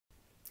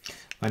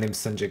My name is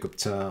Sanjay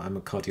Gupta. I'm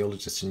a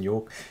cardiologist in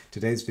York.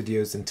 Today's video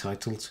is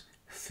entitled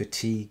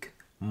Fatigue,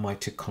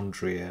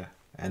 Mitochondria,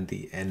 and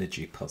the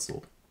Energy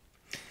Puzzle.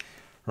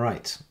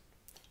 Right.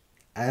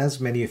 As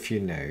many of you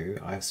know,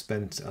 I've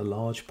spent a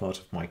large part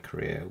of my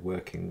career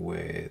working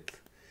with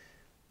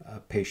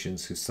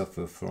patients who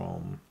suffer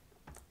from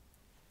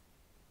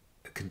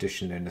a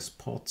condition known as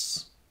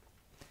POTS,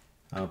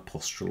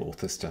 postural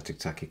orthostatic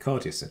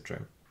tachycardia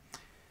syndrome.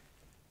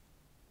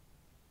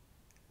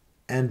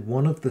 And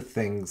one of the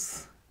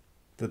things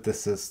that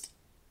this has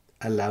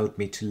allowed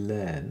me to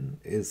learn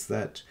is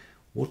that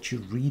what you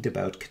read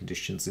about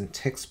conditions in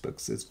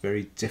textbooks is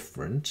very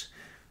different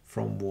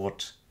from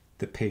what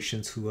the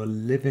patients who are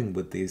living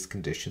with these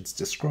conditions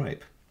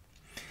describe.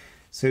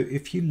 So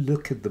if you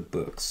look at the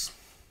books,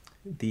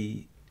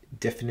 the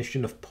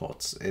definition of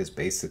POTS is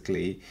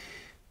basically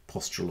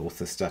postural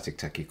orthostatic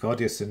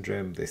tachycardia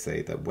syndrome. They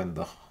say that when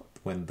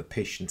the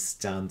patient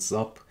stands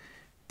up,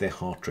 their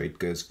heart rate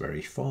goes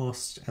very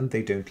fast and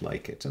they don't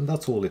like it. And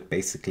that's all it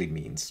basically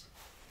means.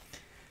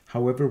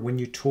 However, when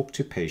you talk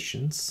to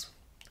patients,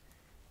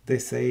 they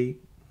say,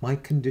 my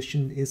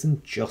condition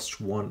isn't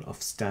just one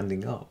of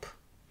standing up.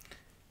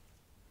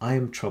 I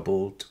am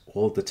troubled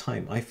all the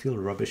time. I feel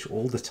rubbish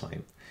all the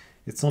time.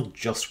 It's not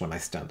just when I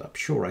stand up.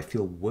 Sure, I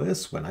feel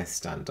worse when I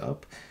stand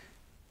up,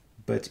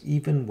 but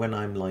even when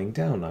I'm lying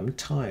down, I'm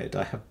tired.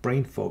 I have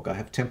brain fog. I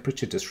have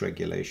temperature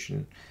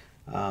dysregulation.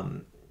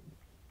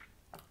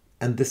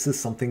 And this is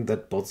something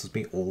that bothers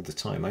me all the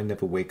time. I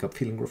never wake up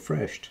feeling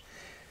refreshed.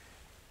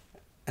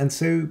 And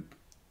so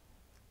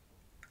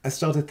I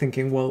started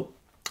thinking, well,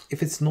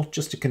 if it's not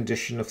just a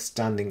condition of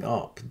standing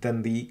up,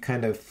 then the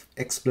kind of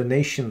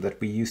explanation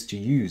that we used to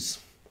use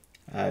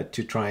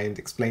to try and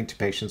explain to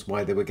patients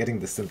why they were getting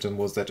this symptom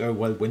was that, oh,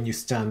 well, when you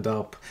stand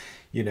up,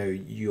 you know,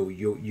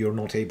 you're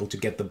not able to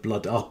get the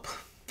blood up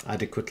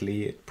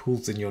adequately. It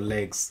pools in your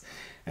legs,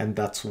 and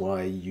that's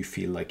why you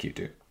feel like you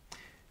do.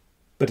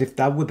 But if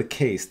that were the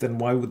case, then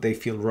why would they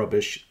feel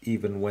rubbish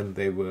even when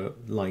they were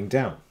lying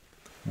down?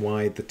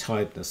 Why the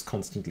tiredness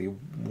constantly?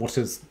 What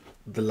has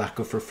the lack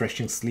of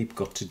refreshing sleep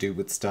got to do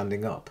with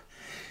standing up?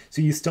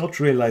 So you start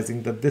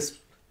realizing that this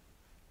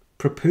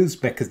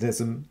proposed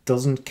mechanism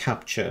doesn't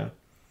capture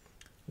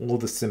all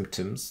the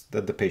symptoms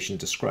that the patient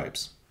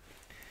describes.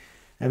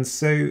 And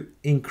so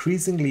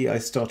increasingly I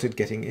started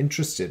getting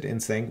interested in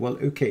saying, well,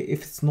 okay,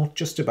 if it's not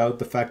just about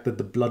the fact that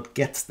the blood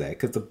gets there,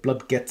 because the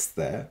blood gets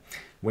there,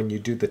 when you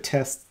do the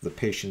tests, the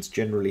patients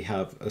generally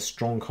have a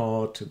strong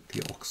heart,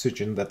 the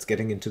oxygen that's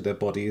getting into their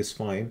body is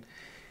fine,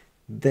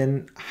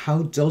 then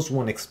how does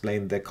one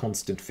explain their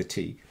constant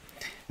fatigue?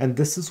 And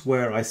this is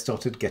where I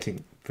started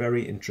getting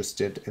very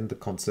interested in the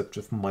concept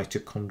of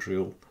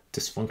mitochondrial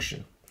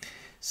dysfunction.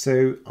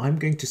 So I'm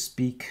going to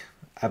speak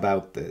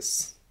about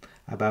this,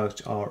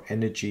 about our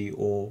energy,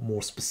 or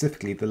more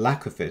specifically the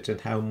lack of it,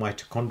 and how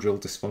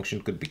mitochondrial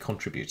dysfunction could be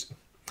contributing.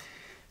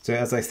 So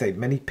as I say,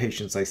 many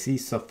patients I see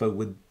suffer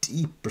with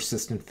deep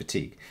persistent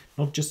fatigue,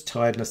 not just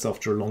tiredness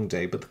after a long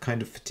day, but the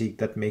kind of fatigue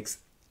that makes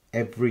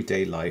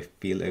everyday life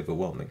feel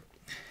overwhelming.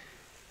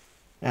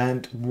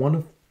 And one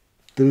of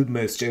the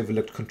most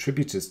overlooked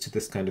contributors to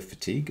this kind of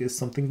fatigue is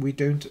something we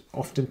don't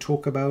often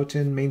talk about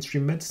in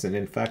mainstream medicine.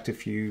 In fact,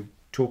 if you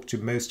talk to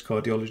most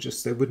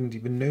cardiologists, they wouldn't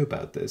even know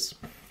about this.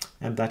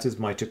 And that is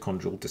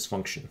mitochondrial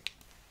dysfunction.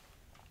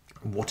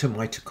 What are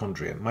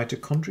mitochondria?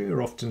 Mitochondria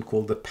are often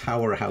called the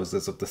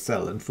powerhouses of the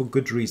cell, and for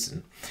good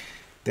reason.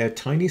 They're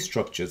tiny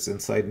structures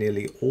inside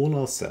nearly all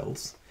our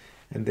cells,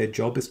 and their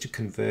job is to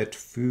convert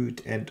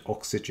food and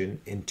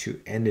oxygen into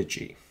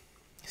energy.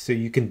 So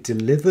you can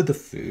deliver the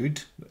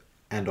food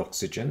and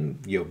oxygen.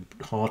 Your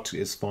heart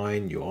is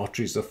fine, your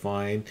arteries are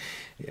fine,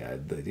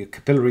 your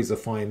capillaries are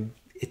fine.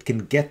 It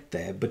can get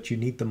there, but you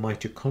need the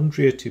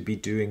mitochondria to be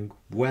doing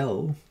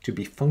well, to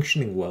be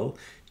functioning well,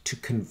 to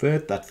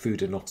convert that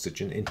food and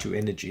oxygen into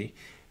energy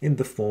in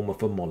the form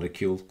of a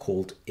molecule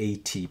called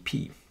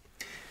ATP.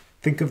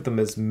 Think of them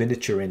as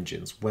miniature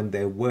engines. When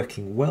they're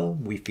working well,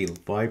 we feel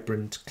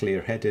vibrant,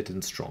 clear-headed,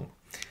 and strong.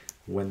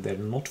 When they're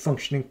not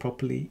functioning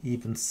properly,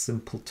 even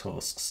simple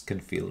tasks can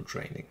feel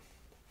draining.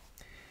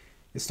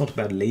 It's not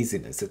about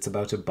laziness, it's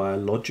about a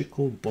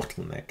biological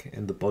bottleneck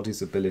in the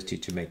body's ability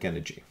to make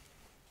energy.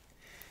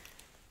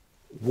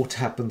 What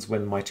happens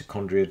when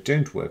mitochondria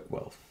don't work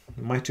well?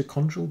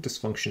 Mitochondrial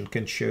dysfunction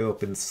can show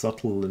up in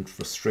subtle and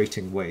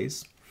frustrating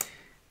ways.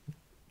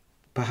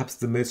 Perhaps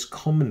the most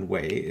common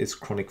way is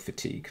chronic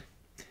fatigue,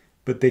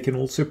 but they can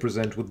also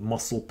present with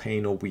muscle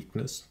pain or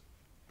weakness,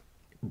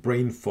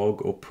 brain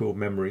fog or poor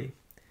memory,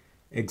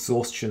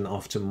 exhaustion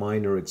after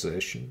minor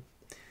exertion,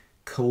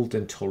 cold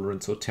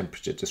intolerance or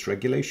temperature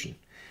dysregulation.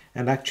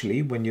 And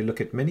actually, when you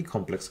look at many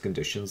complex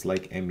conditions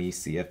like ME,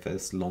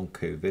 CFS, long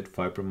COVID,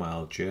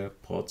 fibromyalgia,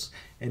 POTS,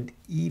 and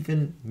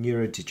even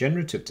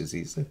neurodegenerative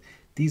disease,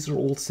 these are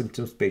all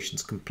symptoms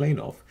patients complain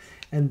of.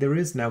 And there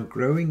is now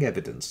growing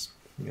evidence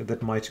that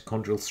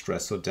mitochondrial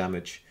stress or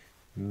damage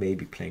may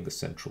be playing a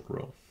central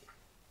role.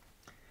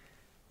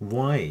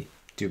 Why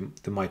do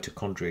the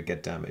mitochondria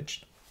get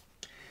damaged?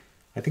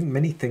 I think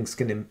many things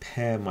can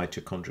impair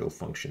mitochondrial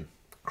function.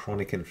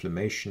 chronic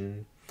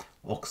inflammation,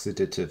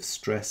 oxidative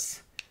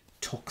stress,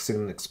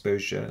 toxin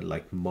exposure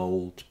like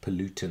mold,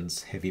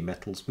 pollutants, heavy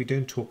metals. We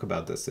don't talk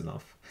about this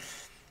enough.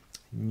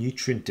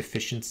 Nutrient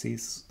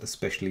deficiencies,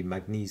 especially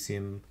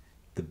magnesium,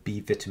 the B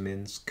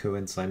vitamins,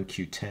 coenzyme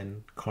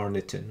Q10,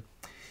 carnitine.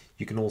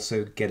 You can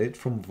also get it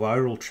from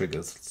viral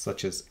triggers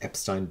such as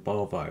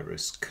Epstein-Barr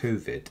virus,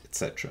 COVID,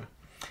 etc.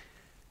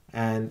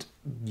 And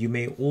you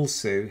may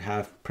also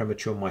have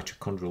premature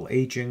mitochondrial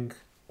aging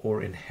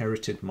or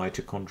inherited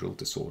mitochondrial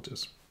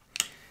disorders.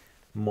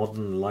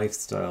 Modern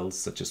lifestyles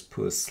such as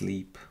poor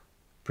sleep,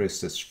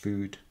 processed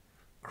food,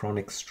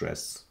 chronic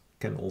stress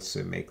can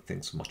also make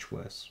things much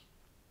worse.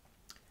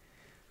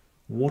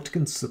 What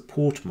can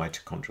support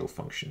mitochondrial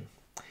function?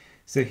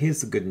 So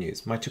here's the good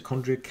news.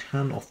 Mitochondria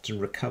can often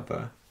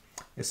recover,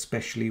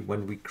 especially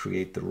when we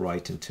create the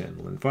right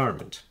internal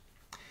environment.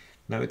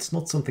 Now, it's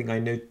not something I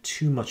know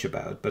too much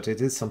about, but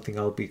it is something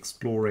I'll be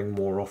exploring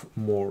more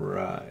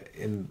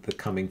in the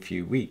coming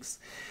few weeks.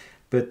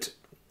 But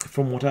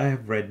from what I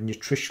have read,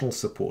 nutritional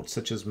support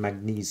such as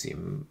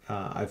magnesium,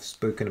 I've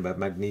spoken about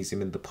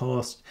magnesium in the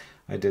past.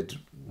 I did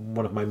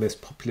one of my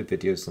most popular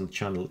videos on the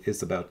channel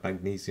is about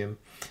magnesium,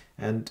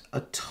 and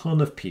a ton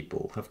of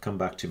people have come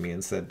back to me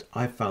and said,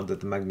 I found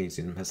that the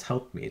magnesium has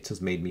helped me. It has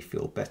made me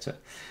feel better.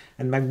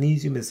 And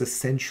magnesium is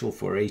essential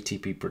for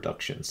ATP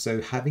production.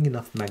 So having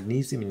enough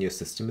magnesium in your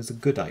system is a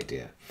good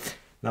idea.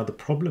 Now, the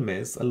problem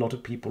is a lot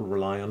of people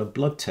rely on a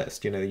blood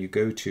test. You know, you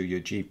go to your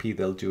GP,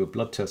 they'll do a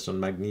blood test on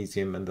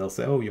magnesium and they'll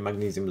say, oh, your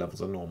magnesium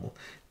levels are normal.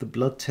 The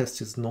blood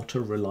test is not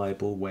a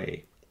reliable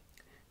way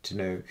to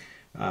know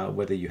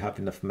whether you have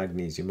enough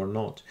magnesium or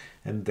not.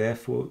 And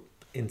therefore,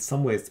 in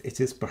some ways, it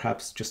is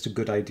perhaps just a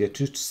good idea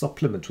to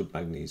supplement with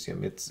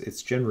magnesium.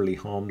 It's generally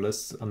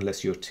harmless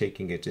unless you're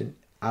taking it in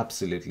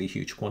absolutely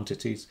huge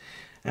quantities,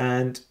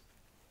 and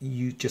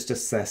you just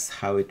assess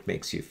how it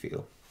makes you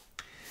feel.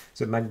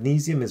 So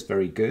magnesium is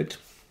very good.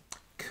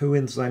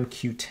 Coenzyme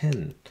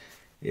Q10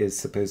 is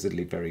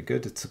supposedly very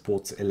good. It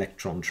supports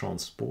electron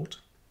transport.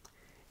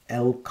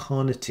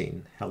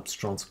 L-carnitine helps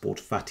transport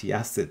fatty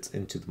acids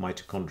into the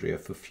mitochondria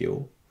for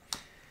fuel.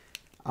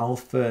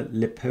 Alpha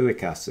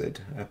lipoic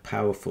acid, a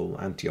powerful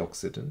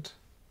antioxidant.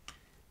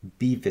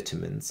 B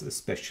vitamins,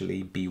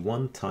 especially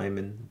B1,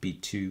 thiamine,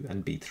 B2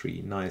 and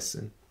B3,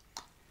 niacin.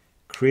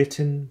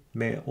 Creatine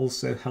may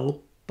also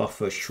help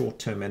buffer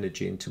short-term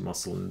energy into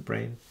muscle and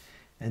brain.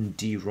 And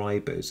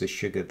D-ribose, a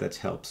sugar that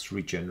helps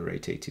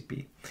regenerate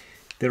ATP.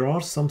 There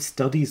are some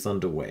studies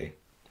underway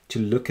to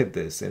look at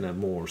this in a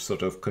more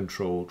sort of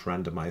controlled,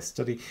 randomized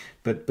study,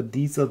 but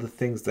these are the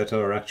things that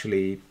are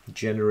actually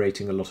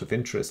generating a lot of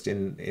interest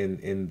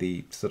in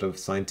the sort of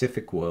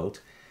scientific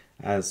world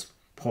as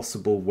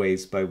possible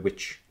ways by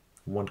which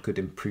one could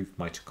improve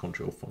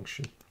mitochondrial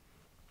function.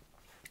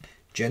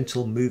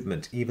 Gentle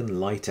movement, even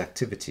light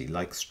activity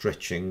like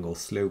stretching or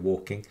slow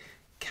walking,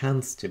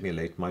 can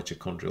stimulate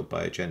mitochondrial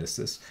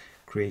biogenesis,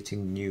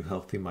 creating new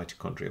healthy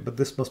mitochondria. But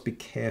this must be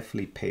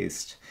carefully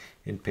paced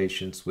in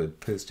patients with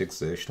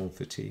post-exertional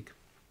fatigue.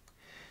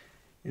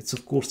 It's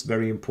of course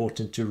very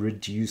important to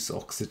reduce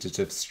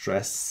oxidative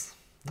stress,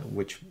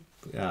 which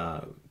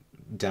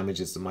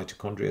damages the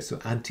mitochondria. So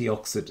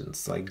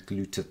antioxidants like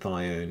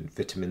glutathione,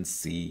 vitamin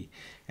C,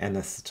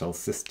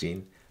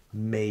 N-acetylcysteine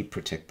may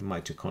protect the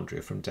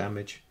mitochondria from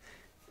damage.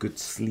 Good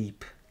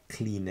sleep,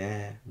 clean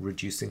air,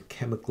 reducing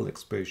chemical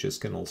exposures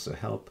can also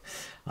help.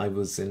 I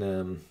was in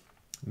a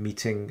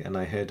meeting and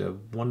I heard a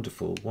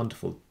wonderful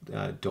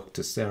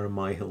Dr. Sarah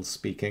Myhill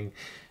speaking,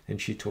 and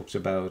she talked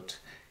about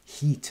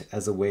heat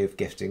as a way of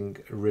getting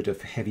rid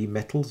of heavy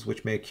metals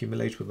which may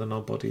accumulate within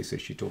our body. So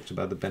she talked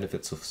about the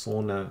benefits of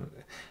sauna.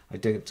 I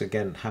don't,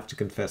 again, have to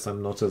confess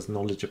I'm not as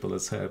knowledgeable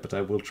as her, but I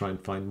will try and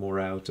find more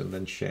out and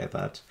then share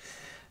that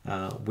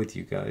with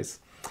you guys.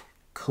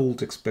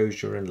 Cold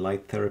exposure and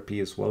light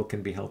therapy as well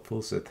can be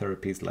helpful. So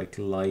therapies like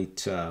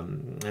light,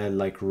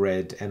 like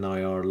red,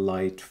 NIR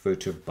light,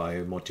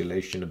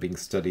 photobiomodulation are being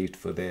studied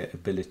for their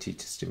ability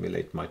to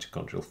stimulate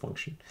mitochondrial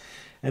function.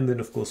 And then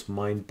of course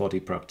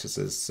mind-body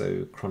practices.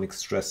 So chronic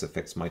stress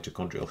affects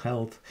mitochondrial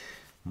health.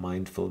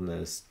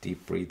 Mindfulness,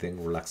 deep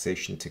breathing,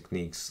 relaxation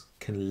techniques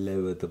can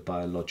lower the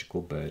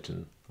biological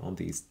burden on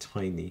these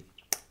tiny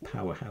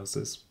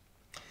powerhouses.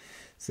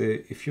 So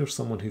if you're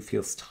someone who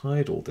feels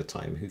tired all the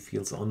time, who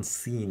feels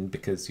unseen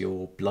because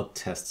your blood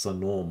tests are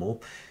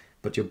normal,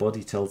 but your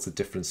body tells a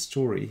different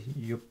story,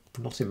 you're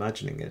not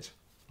imagining it.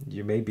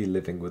 You may be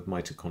living with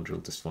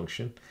mitochondrial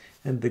dysfunction,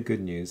 and the good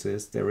news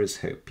is there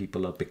is hope.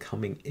 People are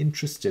becoming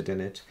interested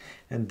in it,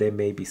 and there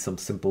may be some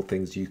simple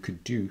things you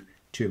could do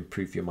to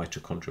improve your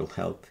mitochondrial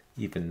health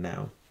even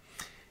now.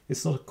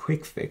 It's not a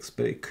quick fix,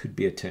 but it could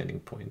be a turning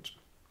point.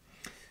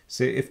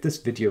 So if this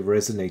video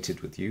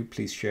resonated with you,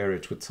 please share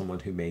it with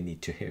someone who may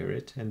need to hear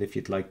it. And if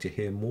you'd like to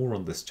hear more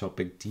on this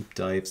topic, deep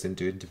dives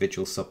into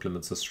individual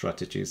supplements or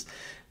strategies,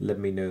 let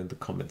me know in the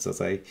comments. As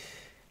I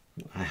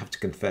have to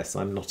confess,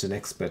 I'm not an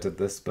expert at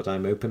this, but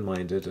I'm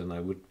open-minded and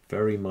I would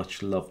very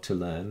much love to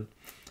learn.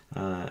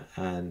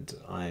 And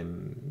I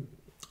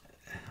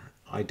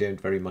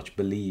don't very much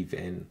believe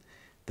in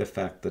the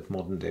fact that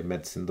modern day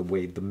medicine, the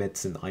way the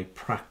medicine I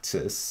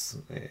practice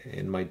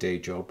in my day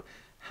job,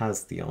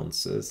 has the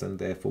answers, and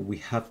therefore we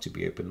have to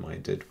be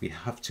open-minded, we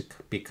have to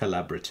be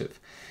collaborative.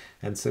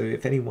 And so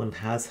if anyone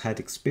has had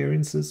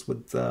experiences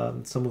with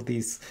some of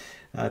these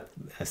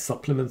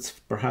supplements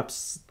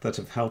perhaps that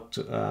have helped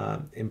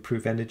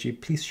improve energy,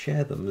 please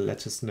share them,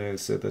 let us know,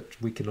 so that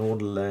we can all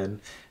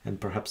learn, and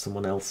perhaps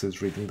someone else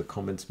who's reading the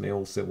comments may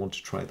also want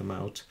to try them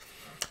out.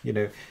 You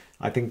know,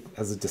 I think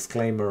as a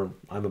disclaimer,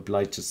 I'm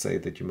obliged to say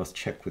that you must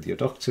check with your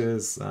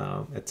doctors,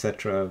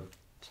 etc.,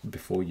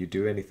 before you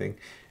do anything.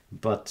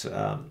 But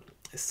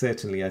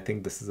certainly I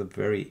think this is a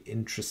very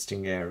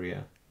interesting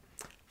area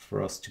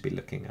for us to be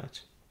looking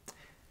at.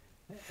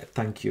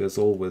 Thank you as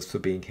always for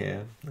being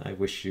here. I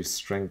wish you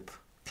strength,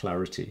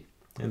 clarity,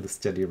 and the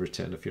steady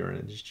return of your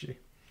energy.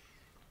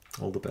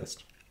 All the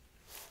best.